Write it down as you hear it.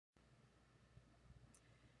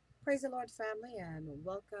Praise the Lord, family, and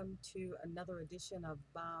welcome to another edition of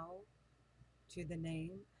Bow to the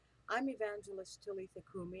Name. I'm Evangelist Tilly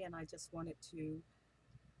Thakumi, and I just wanted to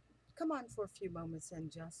come on for a few moments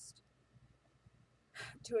and just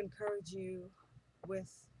to encourage you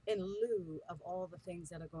with, in lieu of all the things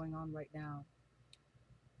that are going on right now.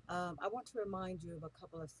 I want to remind you of a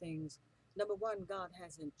couple of things. Number one, God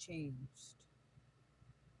hasn't changed.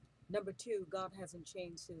 Number two, God hasn't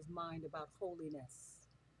changed his mind about holiness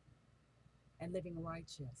and living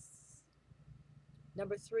righteous.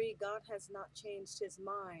 Number three, God has not changed his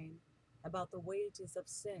mind about the wages of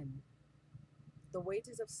sin. The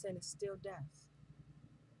wages of sin is still death.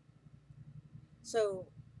 So,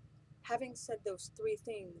 having said those three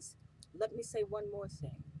things, let me say one more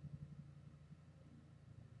thing.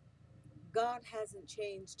 God hasn't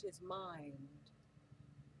changed his mind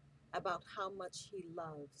about how much he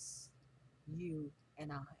loves you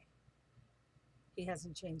and I. He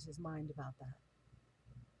hasn't changed his mind about that.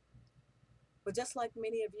 But just like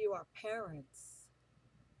many of you are parents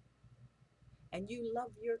and you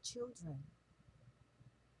love your children,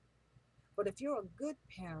 but if you're a good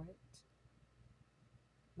parent,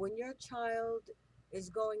 when your child is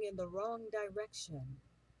going in the wrong direction,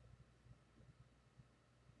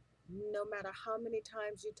 no matter how many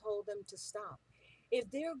times you told them to stop,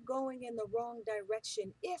 if they're going in the wrong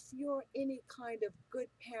direction, if you're any kind of good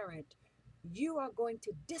parent, you are going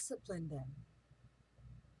to discipline them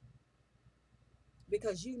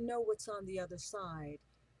because you know what's on the other side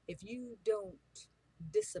if you don't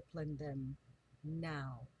discipline them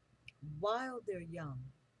now while they're young.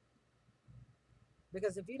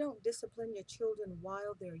 Because if you don't discipline your children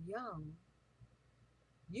while they're young,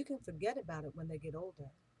 you can forget about it when they get older.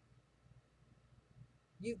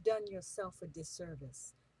 You've done yourself a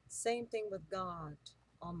disservice. Same thing with God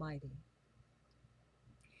Almighty.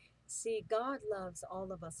 See, God loves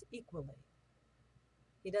all of us equally.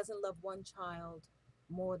 He doesn't love one child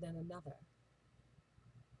more than another.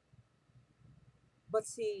 But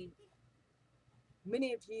see,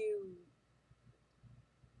 many of you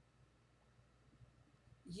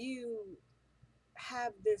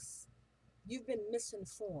have this, you've been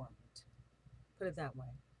misinformed, put it that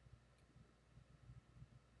way.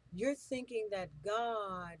 You're thinking that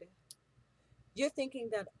you're thinking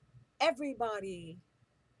that everybody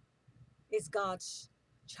is God's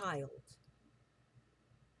child.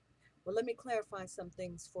 Well, let me clarify some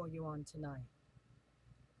things for you on tonight.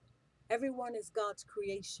 Everyone is God's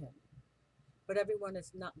creation, but everyone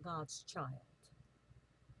is not God's child.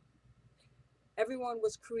 Everyone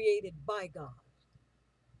was created by God,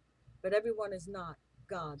 but everyone is not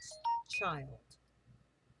God's child.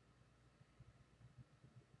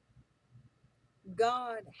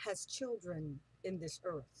 God has children in this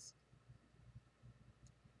earth.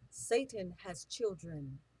 Satan has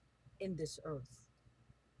children in this earth.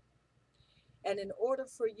 And in order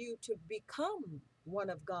for you to become one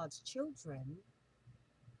of God's children,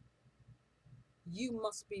 you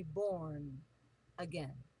must be born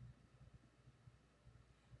again.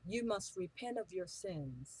 You must repent of your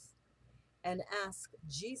sins and ask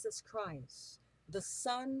Jesus Christ, the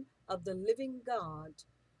Son of the living God,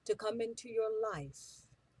 to come into your life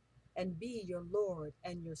and be your Lord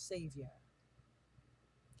and your Savior.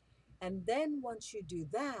 And then once you do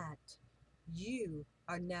that, you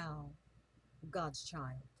are now God's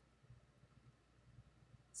child.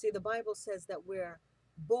 See, the Bible says that we're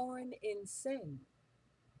born in sin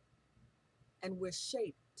and we're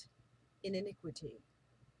shaped in iniquity.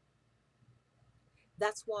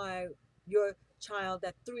 That's why your child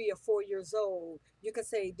at 3 or 4 years old, you can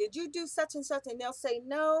say, "Did you do such and such?" And they'll say,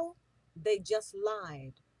 "No, they just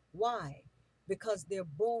lied." Why? Because they're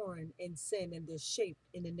born in sin and they're shaped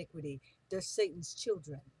in iniquity. They're Satan's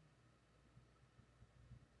children.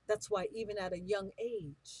 That's why, even at a young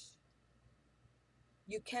age,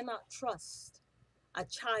 you cannot trust a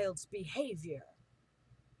child's behavior.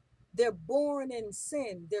 They're born in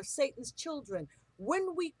sin. They're Satan's children.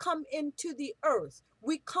 When we come into the earth,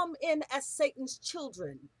 we come in as Satan's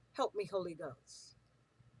children. Help me, Holy Ghost.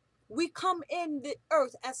 We come in the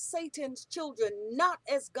earth as Satan's children, not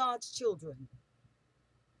as God's children.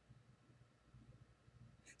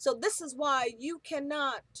 So this is why you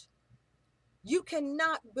cannot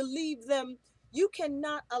believe them. You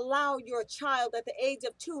cannot allow your child at the age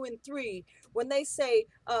of 2 and 3, when they say,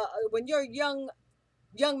 when your young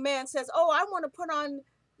man says, "Oh, I want to put on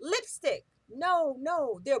lipstick." No,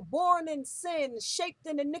 no, they're born in sin, shaped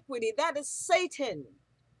in iniquity. That is Satan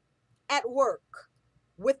at work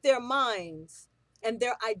with their minds and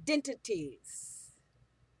their identities.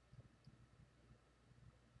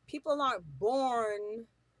 People aren't born,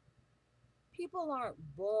 people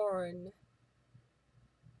aren't born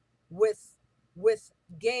with with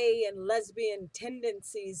gay and lesbian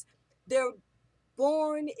tendencies. They're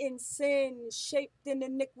born in sin, shaped in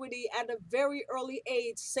iniquity at a very early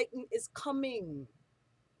age. Satan is coming.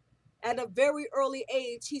 At a very early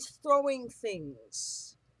age, he's throwing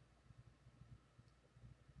things.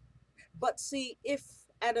 But see, if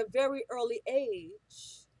at a very early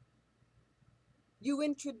age, you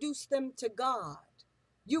introduce them to God,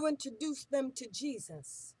 you introduce them to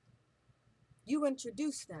Jesus, you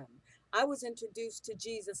introduce them. I was introduced to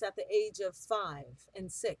Jesus at the age of 5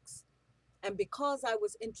 and 6. And because I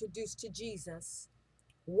was introduced to Jesus,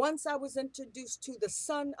 once I was introduced to the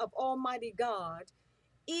Son of Almighty God,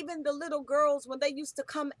 even the little girls, when they used to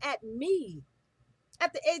come at me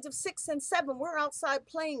at the age of 6 and 7, we're outside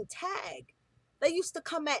playing tag. They used to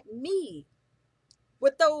come at me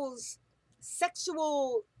with those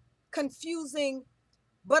sexual, confusing,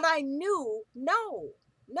 but I knew, no,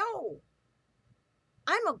 no,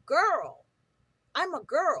 I'm a girl. I'm a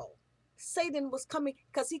girl. Satan was coming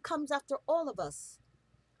because he comes after all of us.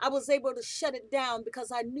 I was able to shut it down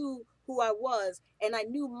because I knew who I was and I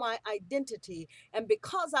knew my identity. And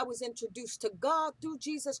because I was introduced to God through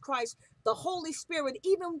Jesus Christ, the Holy Spirit,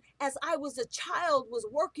 even as I was a child, was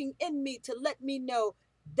working in me to let me know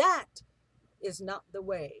that is not the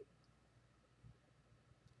way.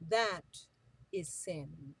 That is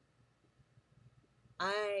sin.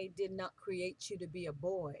 I did not create you to be a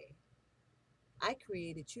boy. I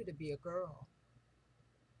created you to be a girl.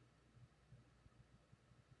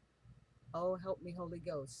 Oh, help me, Holy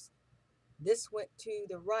Ghost. This went to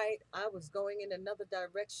the right. I was going in another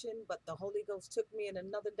direction, but the Holy Ghost took me in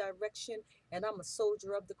another direction, and I'm a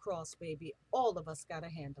soldier of the cross, baby. All of us got to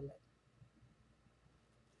handle it.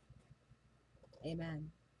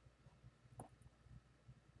 Amen.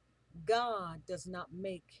 God does not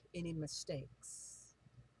make any mistakes,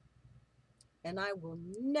 and I will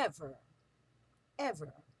never,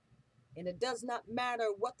 ever, and it does not matter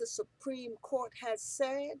what the Supreme Court has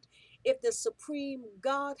said, if the Supreme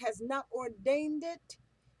God has not ordained it,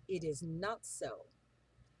 it is not so.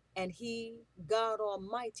 And he, God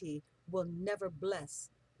Almighty, will never bless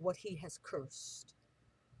what he has cursed.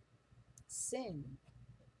 Sin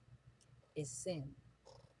is sin.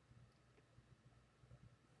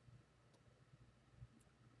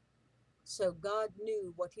 So God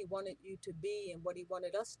knew what he wanted you to be and what he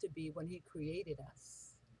wanted us to be when he created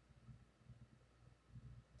us.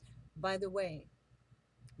 By the way,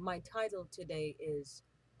 my title today is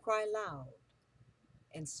Cry Loud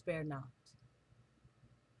and Spare Not.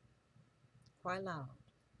 Cry loud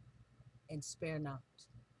and spare not.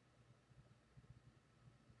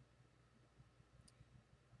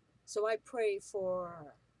 So I pray for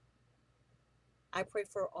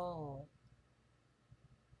all,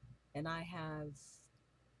 and I have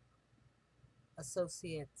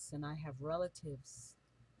associates and I have relatives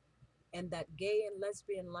in that gay and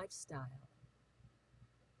lesbian lifestyle.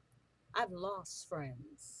 I've lost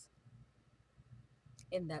friends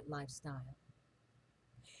in that lifestyle.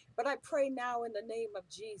 But I pray now in the name of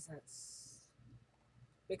Jesus,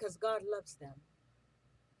 because God loves them,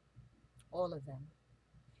 all of them.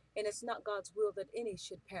 And it's not God's will that any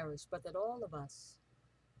should perish, but that all of us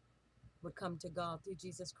would come to God through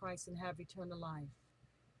Jesus Christ and have eternal life.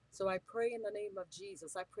 So I pray in the name of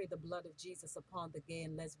Jesus. I pray the blood of Jesus upon the gay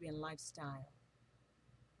and lesbian lifestyle.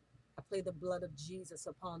 I pray the blood of Jesus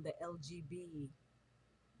upon the LGB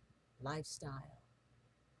lifestyle.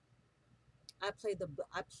 I plead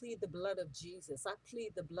the blood of Jesus. I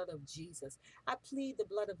plead the blood of Jesus. I plead the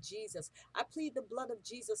blood of Jesus. I plead the blood of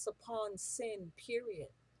Jesus upon sin,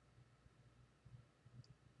 period.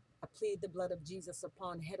 I plead the blood of Jesus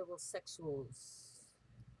upon heterosexuals.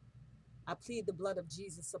 I plead the blood of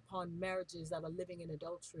Jesus upon marriages that are living in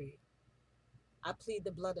adultery. I plead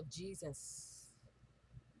the blood of Jesus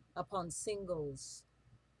upon single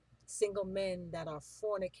men that are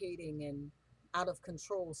fornicating and out of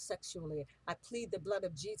control sexually. I plead the blood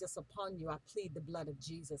of Jesus upon you. I plead the blood of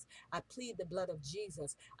Jesus. I plead the blood of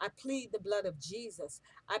Jesus. I plead the blood of Jesus.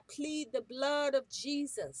 I plead the blood of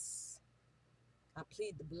Jesus. I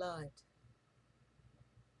plead the blood.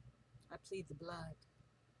 I plead the blood.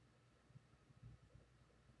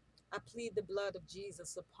 I plead the blood of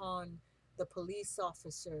Jesus upon the police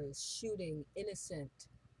officers shooting innocent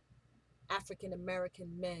African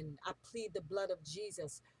American men. I plead the blood of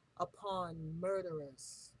Jesus upon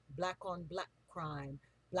murderers, black on black crime,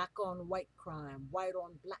 black on white crime, white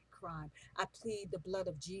on black crime. I plead the blood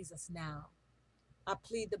of Jesus now. I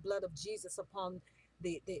plead the blood of Jesus upon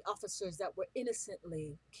the officers that were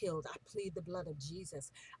innocently killed. I plead the blood of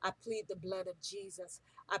Jesus. I plead the blood of Jesus.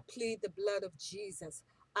 I plead the blood of Jesus.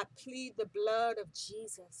 I plead the blood of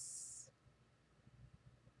Jesus.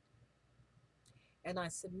 And I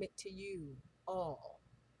submit to you all.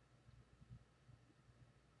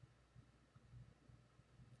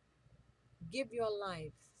 Give your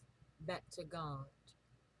life back to God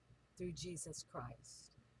through Jesus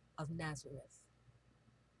Christ of Nazareth,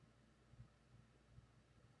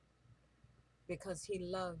 because he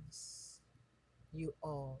loves you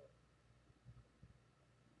all.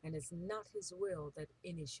 And it's not his will that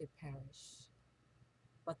any should perish,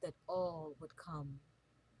 but that all would come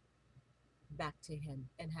back to him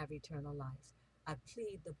and have eternal life. I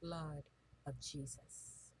plead the blood of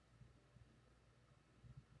Jesus.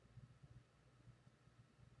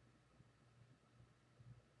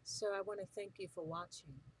 So I want to thank you for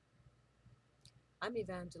watching. I'm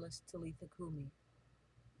Evangelist Talitha Kumi.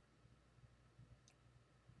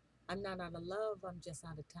 I'm not out of love, I'm just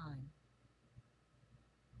out of time.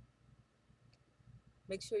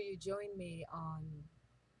 Make sure you join me on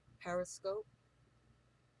Periscope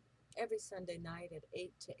every Sunday night at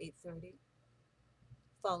 8 to 8:30.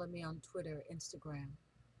 Follow me on Twitter, Instagram.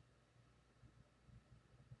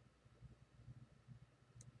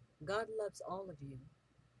 God loves all of you.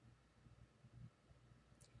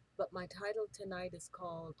 But my title tonight is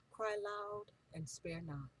called Cry Loud and Spare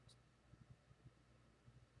Not.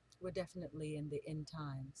 We're definitely in the end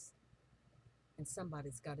times, and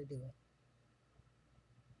somebody's got to do it.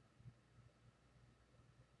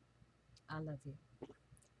 I love you.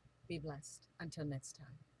 Be blessed. Until next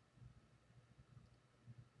time.